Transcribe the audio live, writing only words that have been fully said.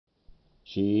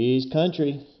She's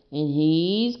country. And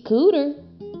he's cooter.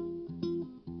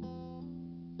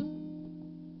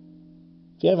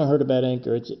 If you haven't heard about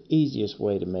Anchor, it's the easiest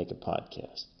way to make a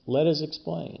podcast. Let us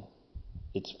explain.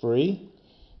 It's free.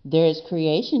 There's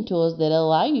creation tools that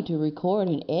allow you to record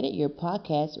and edit your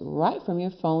podcast right from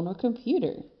your phone or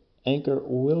computer. Anchor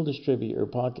will distribute your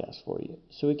podcast for you,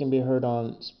 so it can be heard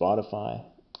on Spotify,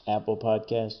 Apple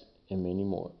Podcasts, and many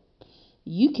more.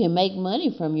 You can make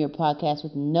money from your podcast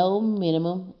with no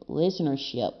minimum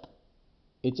listenership.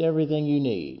 It's everything you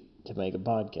need to make a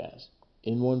podcast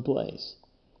in one place.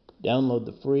 Download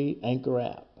the free Anchor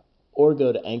app or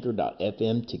go to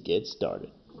anchor.fm to get started.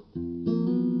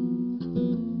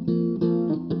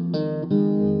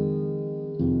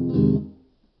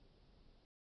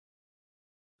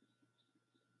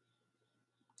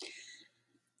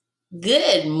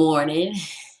 Good morning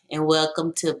and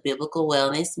welcome to Biblical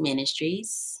Wellness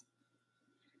Ministries.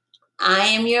 I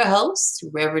am your host,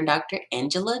 Reverend Dr.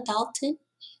 Angela Dalton.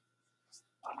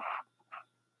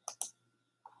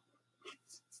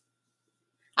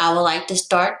 I would like to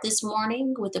start this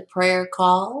morning with a prayer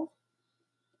call.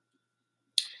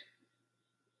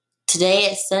 Today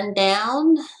at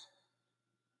sundown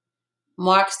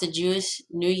marks the Jewish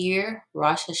New Year,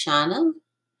 Rosh Hashanah,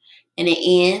 and it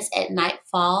ends at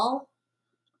nightfall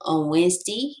on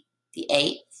Wednesday, the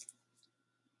 8th.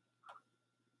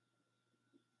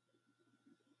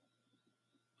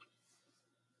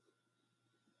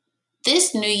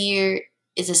 This new year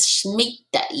is a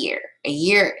Shemitah year.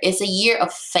 It's a year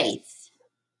of faith.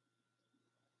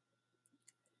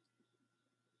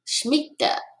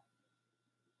 Shemitah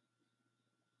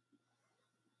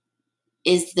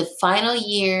is the final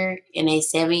year in a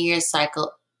 7-year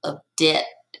cycle of debt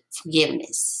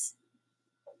forgiveness.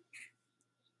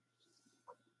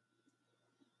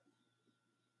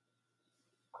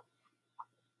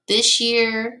 This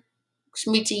year,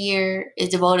 Shemitah year, is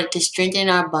devoted to strengthening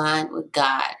our bond with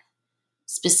God,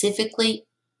 specifically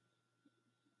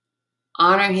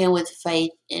honor Him with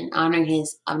faith and honor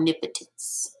His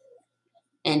omnipotence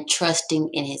and trusting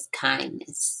in His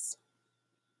kindness.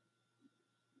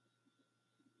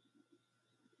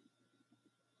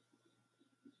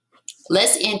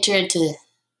 Let's enter into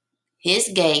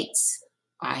His gates,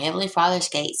 our Heavenly Father's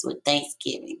gates, with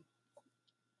thanksgiving.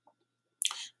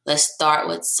 Let's start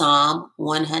with Psalm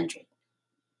 100.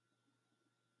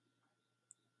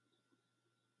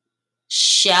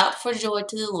 Shout for joy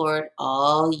to the Lord,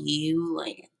 all you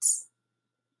lands.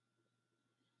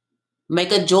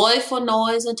 Make a joyful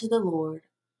noise unto the Lord,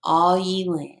 all ye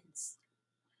lands.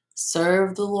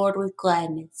 Serve the Lord with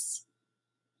gladness.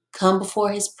 Come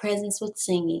before His presence with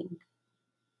singing.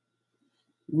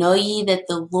 Know ye that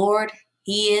the Lord,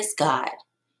 He is God.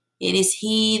 It is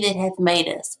He that hath made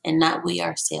us, and not we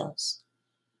ourselves.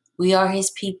 We are His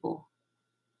people,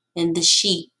 and the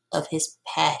sheep of His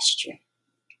pasture.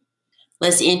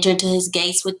 Let's enter into His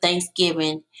gates with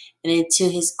thanksgiving, and into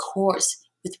His courts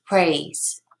with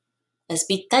praise. Let's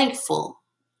be thankful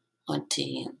unto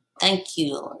Him. Thank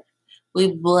you, Lord.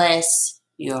 We bless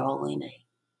your holy name.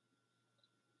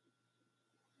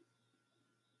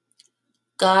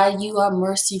 God, you are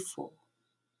merciful.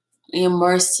 Your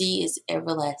mercy is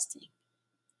everlasting.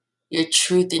 Your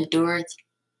truth endureth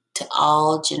to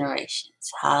all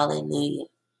generations. Hallelujah.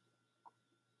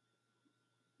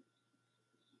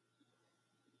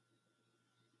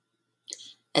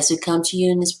 As we come to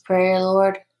you in this prayer,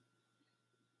 Lord,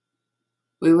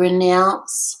 we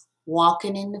renounce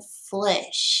walking in the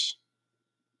flesh.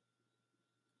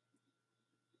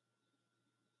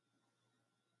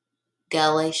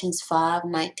 Galatians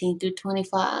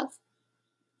 5:19-25.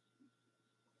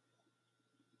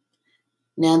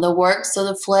 Now the works of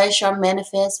the flesh are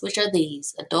manifest, which are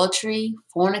these: adultery,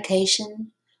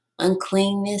 fornication,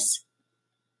 uncleanness,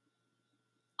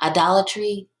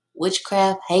 idolatry,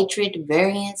 witchcraft, hatred,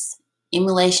 variance,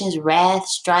 emulations, wrath,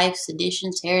 strife,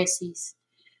 seditions, heresies.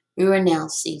 We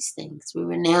renounce these things. We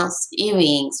renounce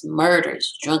envyings,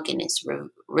 murders, drunkenness,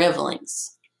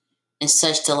 revelings, and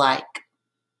such the like.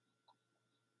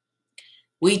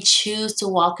 We choose to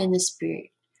walk in the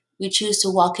Spirit. We choose to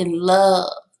walk in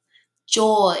love,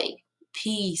 joy,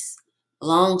 peace,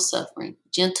 long-suffering,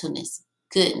 gentleness,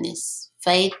 goodness,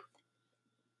 faith,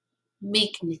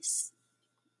 meekness,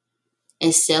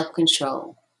 and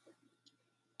self-control.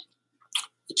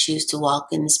 We choose to walk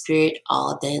in the Spirit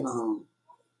all day long.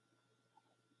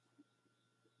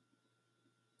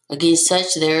 Against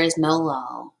such there is no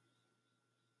law.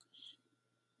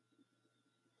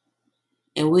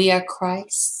 And we are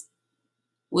Christ.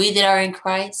 We that are in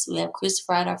Christ, we have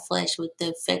crucified our flesh with the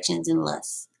affections and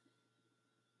lusts.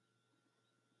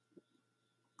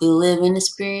 We live in the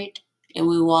Spirit and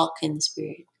we walk in the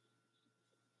Spirit,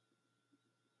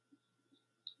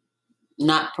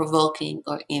 not provoking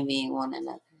or envying one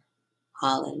another.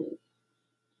 Hallelujah.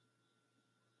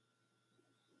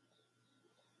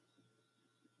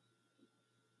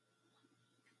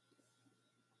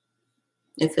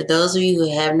 And for those of you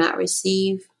who have not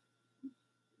received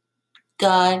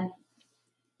God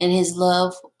and His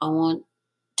love, I want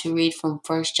to read from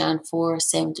 1 John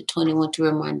 4:7-21 to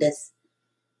remind us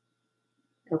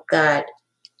of God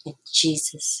and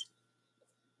Jesus.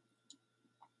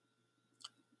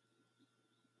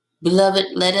 Beloved,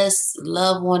 let us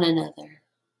love one another,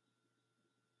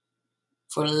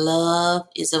 for love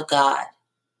is of God,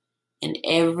 and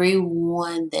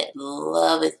everyone that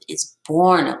loveth is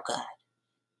born of God,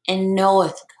 and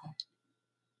knoweth God.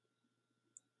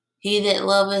 He that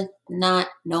loveth not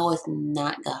knoweth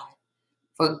not God,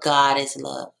 for God is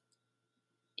love.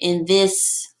 In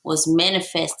this was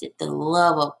manifested the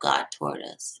love of God toward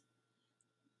us,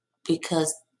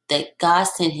 because that God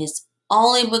sent His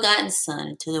only begotten Son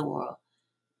into the world,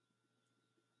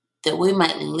 that we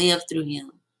might live through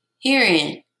Him.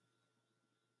 Herein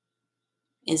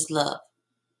is love.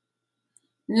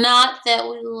 Not that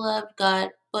we loved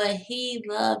God, but He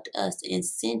loved us and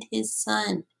sent His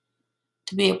Son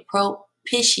to be a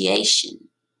propitiation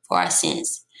for our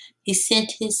sins. He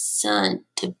sent His Son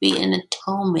to be an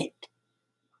atonement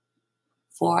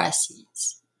for our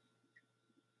sins.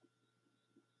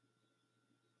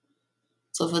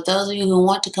 So for those of you who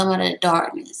want to come out of the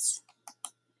darkness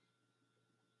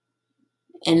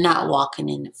and not walking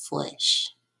in the flesh,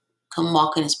 come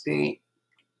walk in the Spirit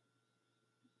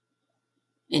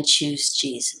and choose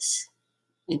Jesus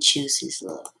and choose His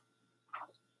love.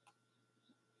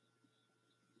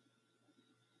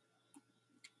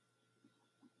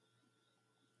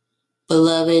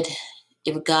 Beloved,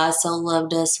 if God so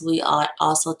loved us, we ought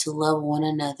also to love one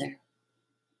another.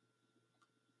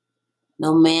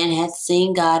 No man hath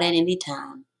seen God at any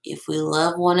time. If we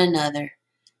love one another,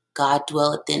 God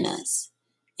dwelleth in us,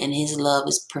 and His love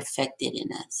is perfected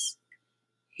in us.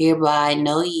 Hereby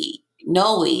know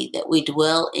we that we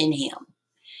dwell in Him,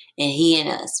 and He in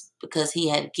us, because He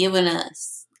hath given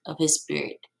us of His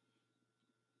Spirit.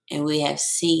 And we have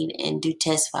seen and do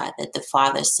testify that the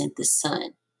Father sent the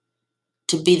Son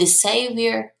to be the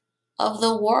Savior of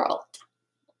the world.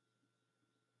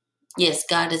 Yes,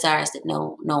 God desires that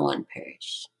no one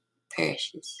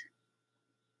perishes.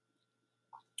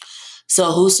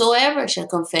 So whosoever shall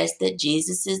confess that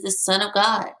Jesus is the Son of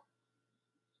God,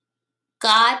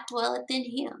 God dwelleth in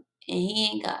him, and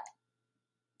he in God.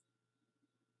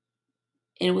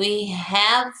 And we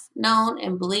have known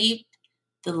and believed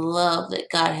the love that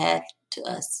God hath to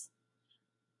us.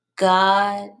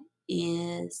 God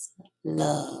is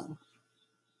love.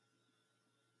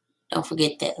 Don't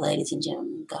forget that, ladies and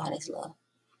gentlemen. God is love.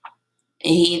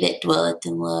 And he that dwelleth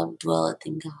in love dwelleth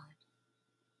in God,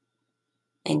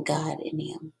 and God in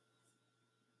him.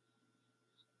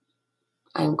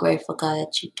 I'm grateful, God,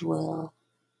 that you dwell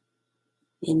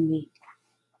in me.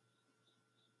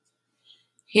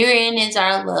 Herein is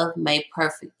our love made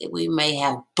perfect, that we may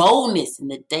have boldness in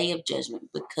the day of judgment,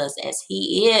 because as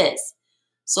He is,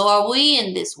 so are we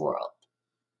in this world.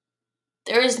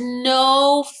 There is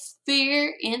no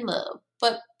fear in love,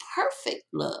 but perfect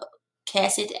love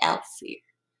casteth out fear.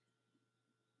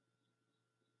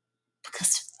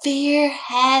 Because fear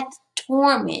hath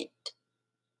torment.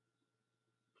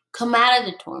 Come out of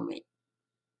the torment,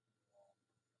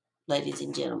 ladies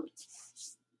and gentlemen.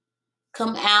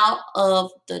 Come out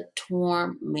of the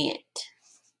torment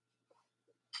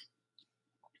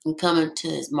and come into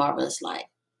His marvelous light.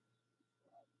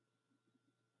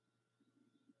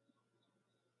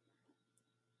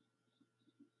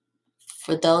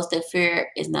 For those that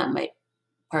fear is not made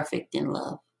perfect in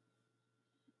love.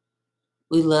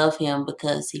 We love Him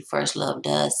because He first loved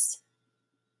us.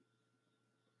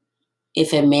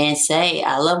 If a man say,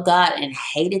 I love God, and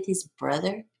hateth his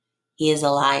brother, he is a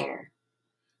liar.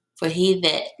 For he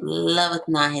that loveth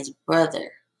not his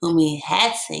brother, whom he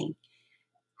hath seen,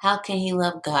 how can he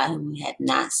love God whom he hath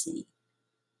not seen?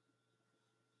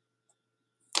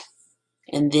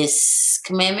 And this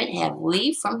commandment have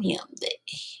we from Him, that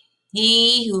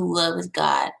he who loveth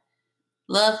God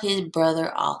love his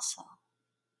brother also.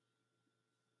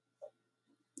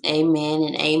 Amen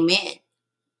and amen.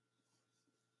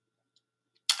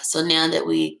 So now that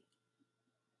we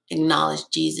acknowledge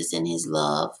Jesus and His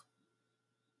love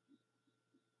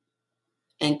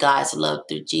and God's love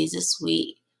through Jesus,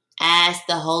 we ask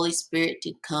the Holy Spirit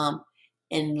to come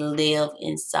and live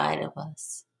inside of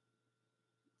us.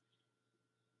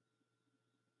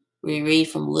 We read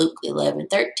from Luke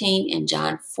 11:13 and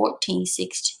John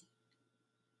 14:16.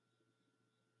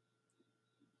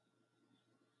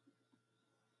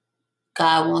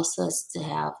 God wants us to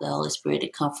have the Holy Spirit, the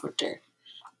Comforter,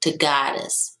 to guide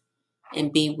us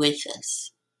and be with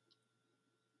us.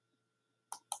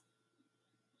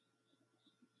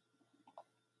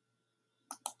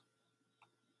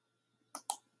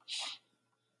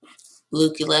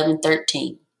 Luke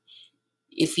 11:13.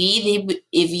 If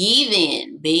ye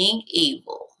then, being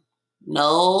evil,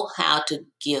 know how to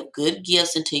give good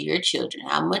gifts unto your children,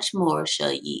 how much more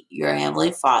shall your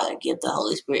heavenly Father give the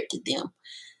Holy Spirit to them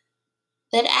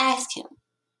that ask him?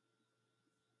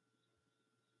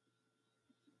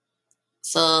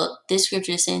 So this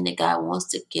scripture is saying that God wants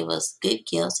to give us good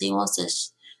gifts. He wants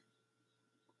us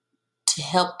to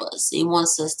help us. He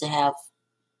wants us to have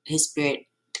his Spirit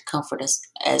to comfort us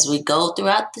as we go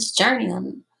throughout this journey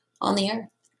on the earth.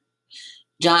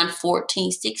 John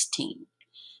 14:16.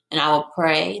 And I will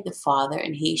pray the Father,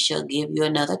 and he shall give you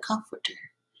another comforter,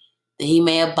 that he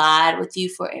may abide with you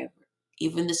forever,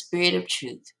 even the Spirit of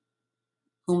truth,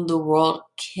 whom the world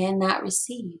cannot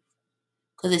receive,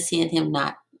 because it seeth him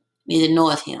not, neither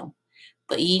knoweth him.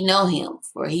 But ye know him,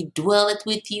 for he dwelleth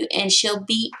with you and shall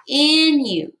be in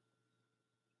you.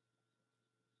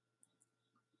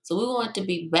 So we want to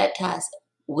be baptized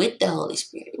with the Holy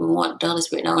Spirit. We want the Holy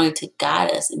Spirit not only to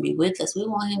guide us and be with us, we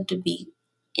want him to be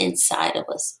inside of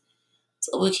us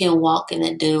so we can walk in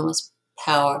that dunamis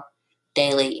power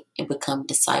daily and become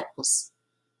disciples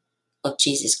of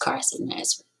Jesus Christ of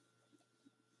Nazareth.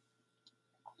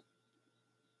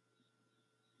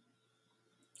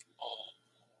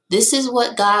 This is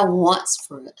what God wants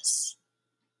for us.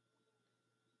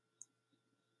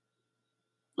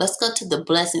 Let's go to the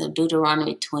blessing of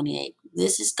Deuteronomy 28.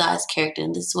 This is God's character,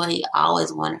 and this is what he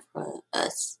always wanted for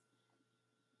us.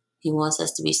 He wants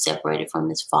us to be separated from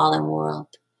this fallen world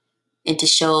and to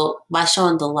show by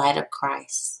showing the light of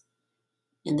Christ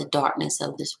in the darkness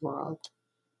of this world.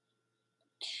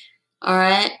 All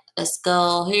right, let's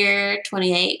go here.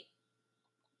 28,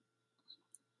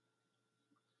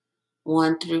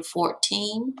 1 through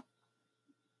 14.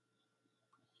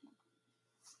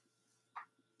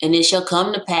 And it shall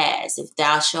come to pass, if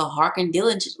thou shalt hearken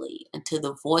diligently unto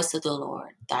the voice of the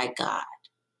Lord thy God,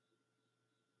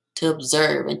 to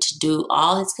observe and to do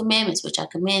all his commandments which I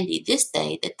command thee this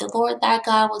day, that the Lord thy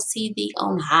God will see thee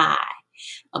on high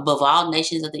above all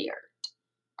nations of the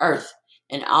earth.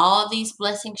 And all these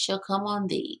blessings shall come on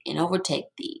thee and overtake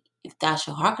thee, if thou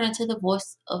shalt hearken unto the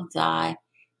voice of thy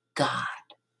God.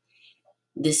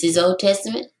 This is Old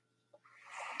Testament,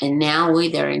 and now we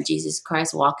that are in Jesus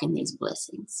Christ walk in these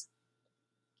blessings.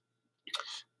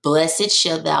 Blessed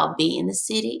shall thou be in the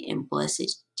city, and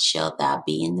blessed shall thou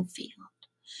be in the field.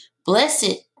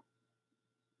 Blessed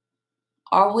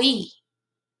are we,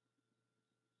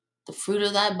 the fruit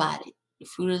of thy body, the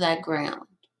fruit of thy ground,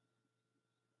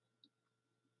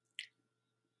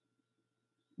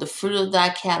 the fruit of thy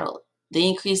cattle, the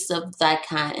increase of thy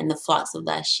kind, and the flocks of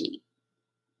thy sheep.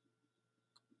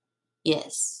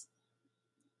 Yes,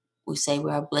 we say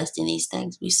we are blessed in these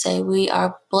things. We say we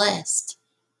are blessed.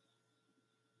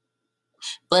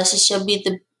 Blessed shall be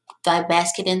thy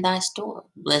basket and thy store.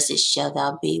 Blessed shall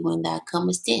thou be when thou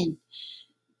comest in.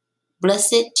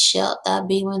 Blessed shalt thou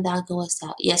be when thou goest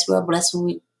out. Yes, we are blessed when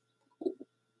we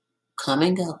come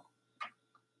and go.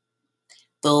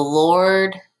 The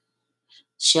Lord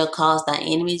shall cause thy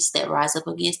enemies that rise up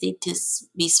against thee to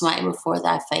be smitten before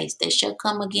thy face. They shall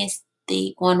come against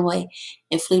thee one way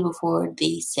and flee before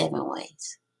thee 7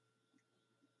 ways.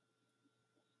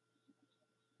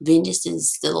 Vengeance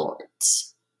is the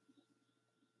Lord's.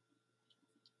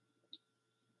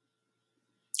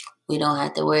 We don't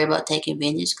have to worry about taking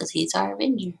vengeance because he's our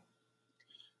avenger.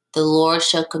 The Lord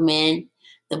shall command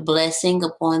the blessing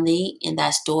upon thee in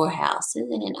thy storehouses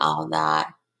and in all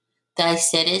thy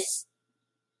settest,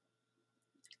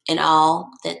 and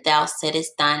all that thou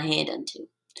settest thine hand unto.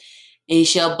 And he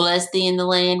shall bless thee in the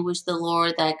land which the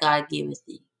Lord thy God giveth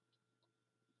thee.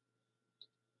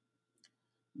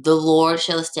 The Lord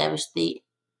shall establish thee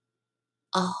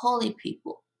a holy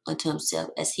people unto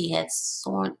himself, as he hath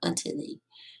sworn unto thee,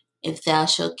 if thou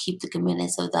shalt keep the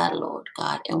commandments of thy Lord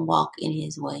God and walk in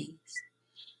his ways.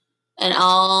 And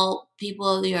all people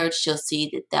of the earth shall see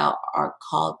that thou art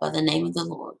called by the name of the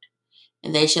Lord,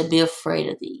 and they shall be afraid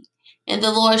of thee. And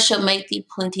the Lord shall make thee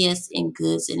plenteous in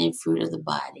goods and in fruit of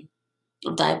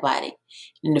thy body,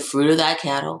 in the fruit of thy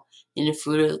cattle, in the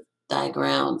fruit of thy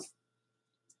ground,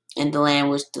 and the land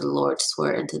which the Lord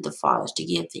sware unto the fathers to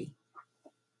give thee.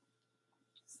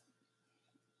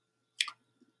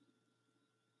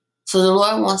 So the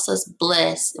Lord wants us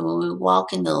blessed, and when we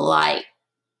walk in the light,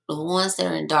 the ones that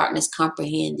are in darkness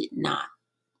comprehend it not.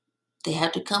 They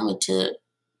have to come into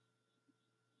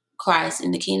Christ,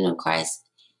 in the kingdom of Christ,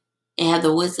 and have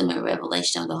the wisdom and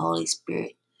revelation of the Holy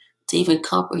Spirit to even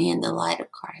comprehend the light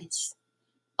of Christ.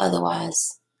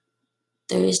 Otherwise,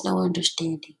 there is no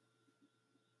understanding.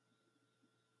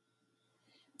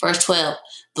 Verse 12,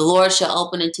 the Lord shall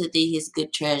open unto thee his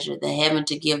good treasure, the heaven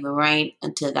to give the rain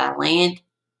unto thy land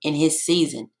in his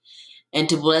season, and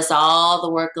to bless all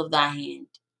the work of thy hand.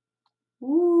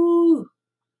 Woo!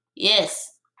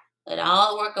 Yes, let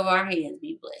all the work of our hands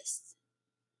be blessed.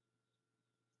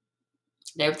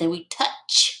 Let everything we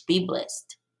touch be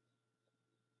blessed.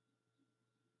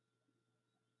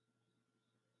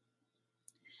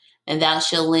 And thou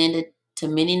shalt lend it to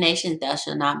many nations, thou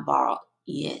shalt not borrow.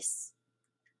 Yes.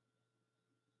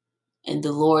 And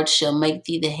the Lord shall make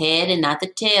thee the head and not the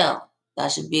tail. Thou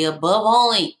shalt be above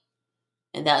only,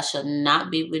 and thou shalt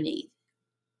not be beneath.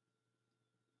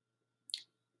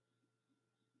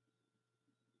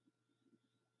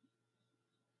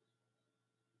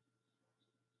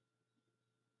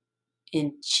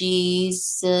 In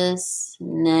Jesus'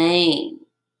 name,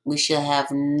 we shall have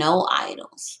no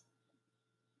idols.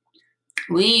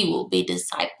 We will be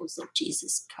disciples of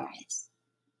Jesus Christ.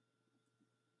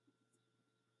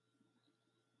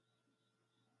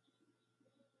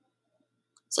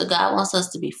 So God wants us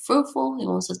to be fruitful. He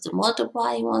wants us to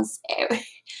multiply. He wants everything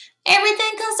concerning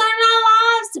our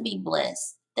lives to be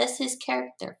blessed. That's his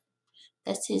character.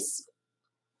 Has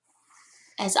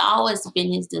always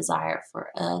been his desire for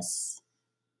us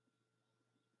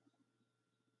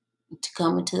to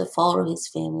come into the fold of his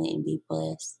family and be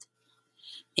blessed.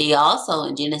 He also,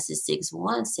 in Genesis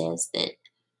 6:1, says that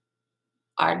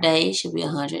our days should be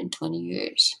 120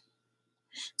 years.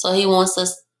 So he wants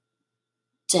us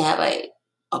to have a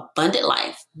abundant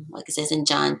life. Like it says in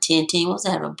John 10:10, he wants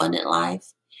to have an abundant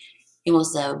life. He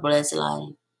wants to have a blessed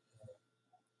life.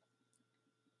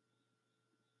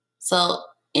 So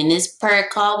in this prayer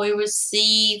call, we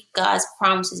receive God's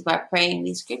promises by praying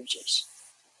these scriptures.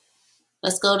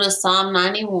 Let's go to Psalm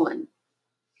 91.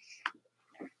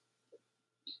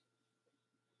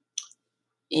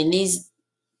 In these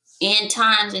end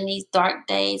times, in these dark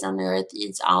days on the earth,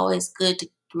 it's always good to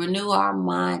renew our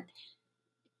mind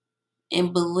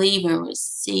and believe and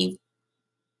receive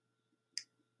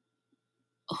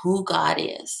who God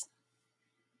is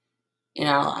in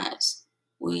our lives.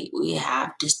 We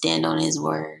have to stand on his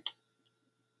word.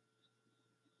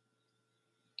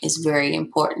 It's very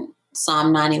important.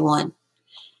 Psalm 91.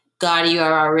 God, you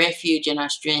are our refuge and our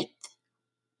strength.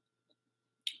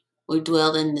 We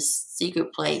dwell in the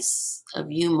secret place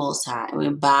of you, Most High, and we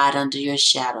abide under your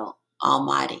shadow,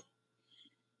 Almighty.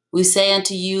 We say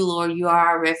unto you, Lord, you are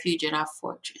our refuge and our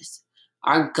fortress,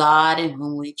 our God in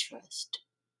whom we trust.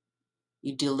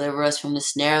 You deliver us from the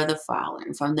snare of the fowler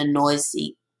and from the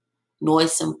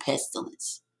noisome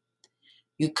pestilence.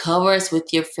 You cover us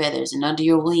with your feathers, and under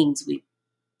your wings we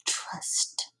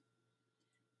trust.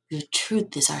 Your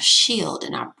truth is our shield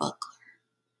and our buckler.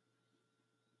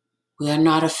 We are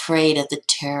not afraid of the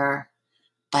terror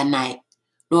by night,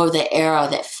 nor of the arrow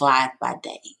that flieth by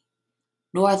day,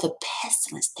 nor of the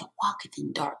pestilence that walketh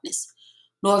in darkness,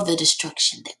 nor of the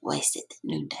destruction that wasteth at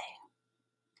noonday.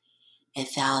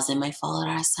 1,000 may fall at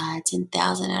our side,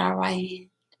 10,000 at our right hand,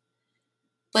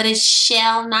 but it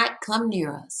shall not come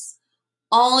near us.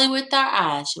 Only with our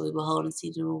eyes shall we behold and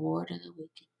see the reward of the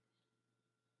wicked.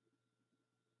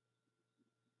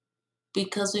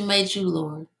 Because we made you,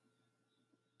 Lord.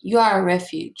 You are a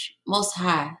refuge, Most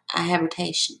High, our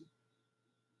habitation.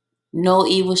 No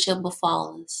evil shall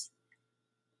befall us,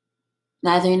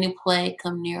 neither any plague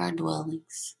come near our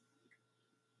dwellings.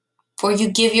 For you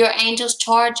give your angels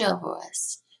charge over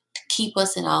us to keep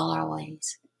us in all our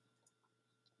ways.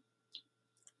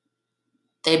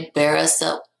 They bear us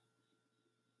up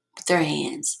with their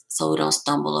hands so we don't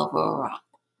stumble over a rock.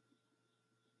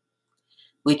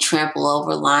 We trample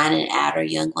over lion and adder,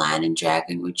 young lion and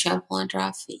dragon, we trample under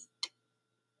our feet.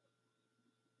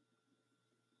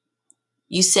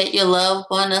 You set your love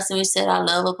upon us and we set our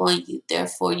love upon you.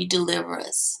 Therefore you deliver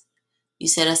us. You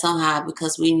set us on high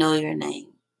because we know your name,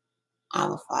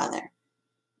 our Father.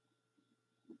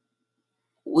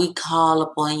 We call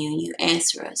upon you and you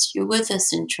answer us. You're with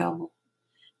us in trouble.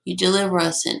 You deliver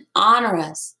us and honor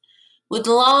us. With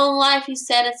long life you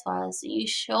satisfy us and you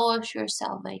show us your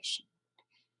salvation.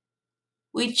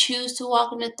 We choose to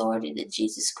walk in the authority that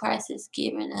Jesus Christ has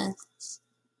given us.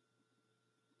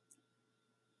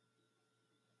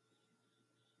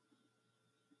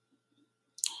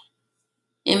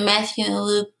 In Matthew and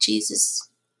Luke, Jesus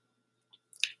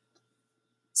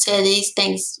said these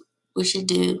things we should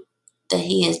do that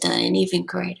he has done and even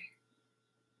greater.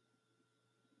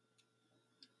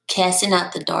 Casting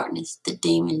out the darkness, the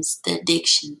demons, the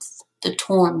addictions, the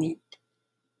torment.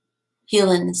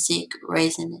 healing the sick,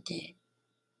 raising the dead,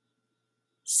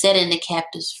 setting the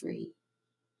captives free.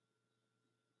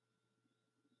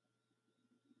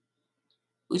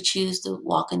 We choose to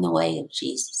walk in the way of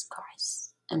Jesus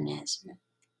Christ of Nazareth.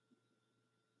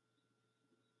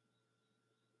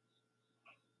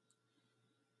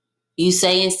 You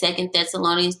say in 2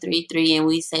 Thessalonians 3:3, and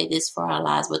we say this for our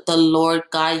lives, but the Lord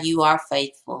God, you are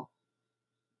faithful.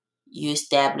 You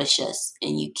establish us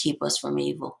and you keep us from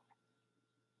evil.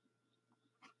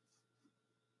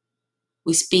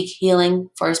 We speak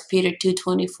healing, 1 Peter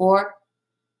 2:24.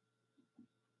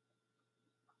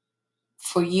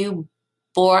 For you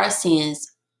bore our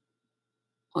sins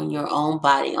on your own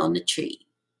body on the tree,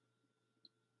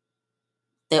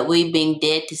 that we, being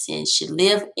dead to sin, should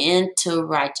live into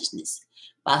righteousness,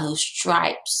 by whose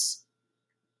stripes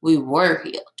we were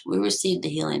healed. We received the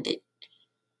healing that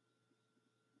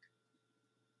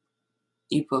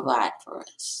you provide for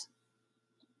us.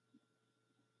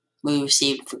 We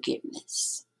received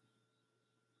forgiveness.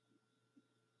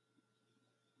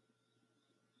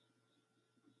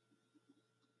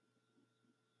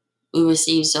 We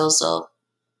received sozo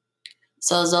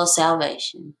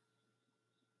salvation.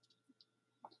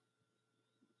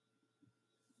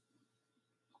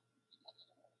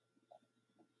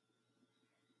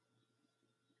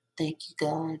 Thank you,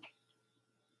 God.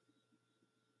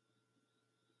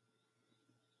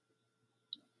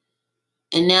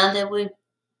 And now that we've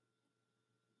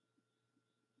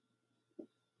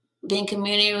been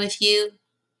communing with you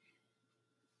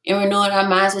and renewing our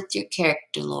minds with your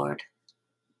character, Lord,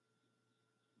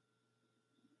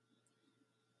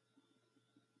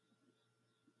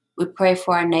 we pray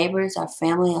for our neighbors, our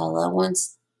family, our loved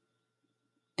ones,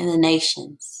 and the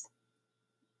nations.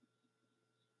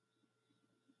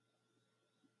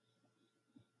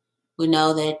 We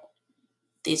know that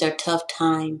these are tough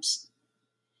times,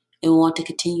 and we want to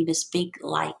continue to speak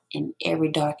light in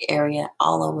every dark area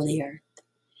all over the earth.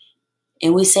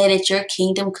 And we say that your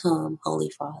kingdom come, Holy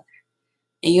Father,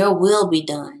 and your will be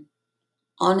done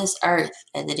on this earth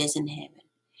as it is in heaven.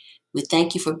 We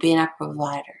thank you for being our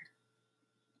provider.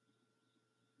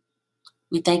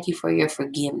 We thank you for your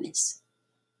forgiveness.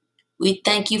 We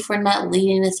thank you for not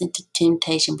leading us into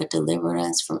temptation, but delivering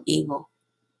us from evil.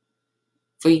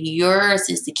 For yours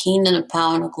is the kingdom, the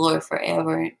power, and the glory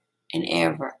forever and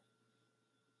ever.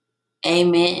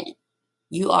 Amen.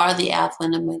 You are the Alpha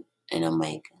and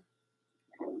Omega.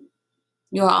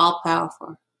 You are all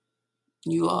powerful.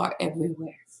 You are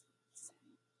everywhere.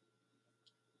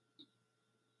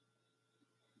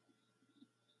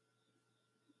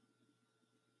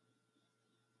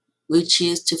 We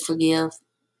choose to forgive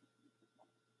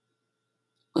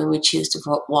when we choose to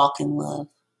walk in love.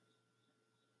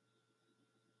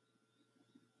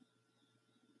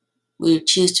 We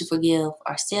choose to forgive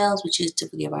ourselves. We choose to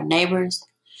forgive our neighbors.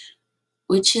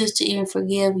 We choose to even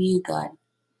forgive you, God.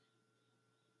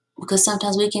 Because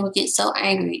sometimes we can get so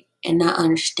angry and not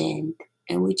understand.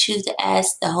 And we choose to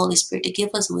ask the Holy Spirit to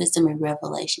give us wisdom and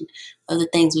revelation of the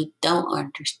things we don't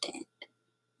understand.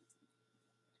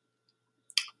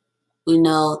 We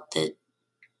know that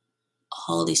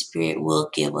Holy Spirit will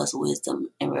give us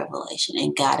wisdom and revelation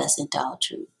and guide us into all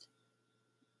truth.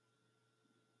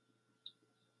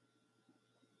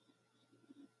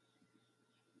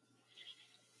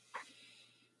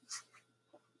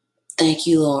 Thank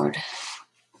you, Lord,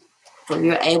 for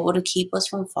you're able to keep us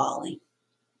from falling.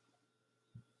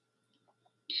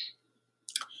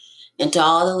 And to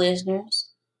all the listeners,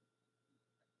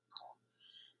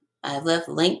 I've left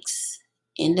links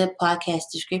in the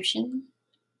podcast description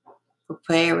for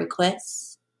prayer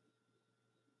requests.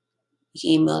 You can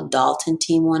email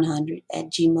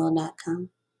daltonteam100@gmail.com.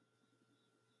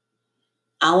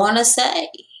 I want to say,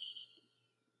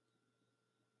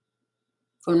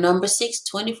 from number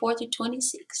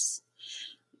 6:24-26,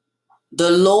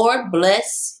 the Lord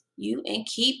bless you and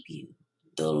keep you.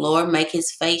 The Lord make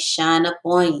his face shine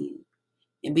upon you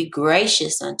and be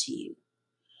gracious unto you.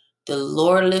 The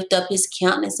Lord lift up his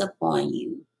countenance upon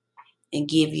you and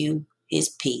give you his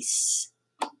peace.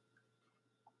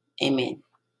 Amen.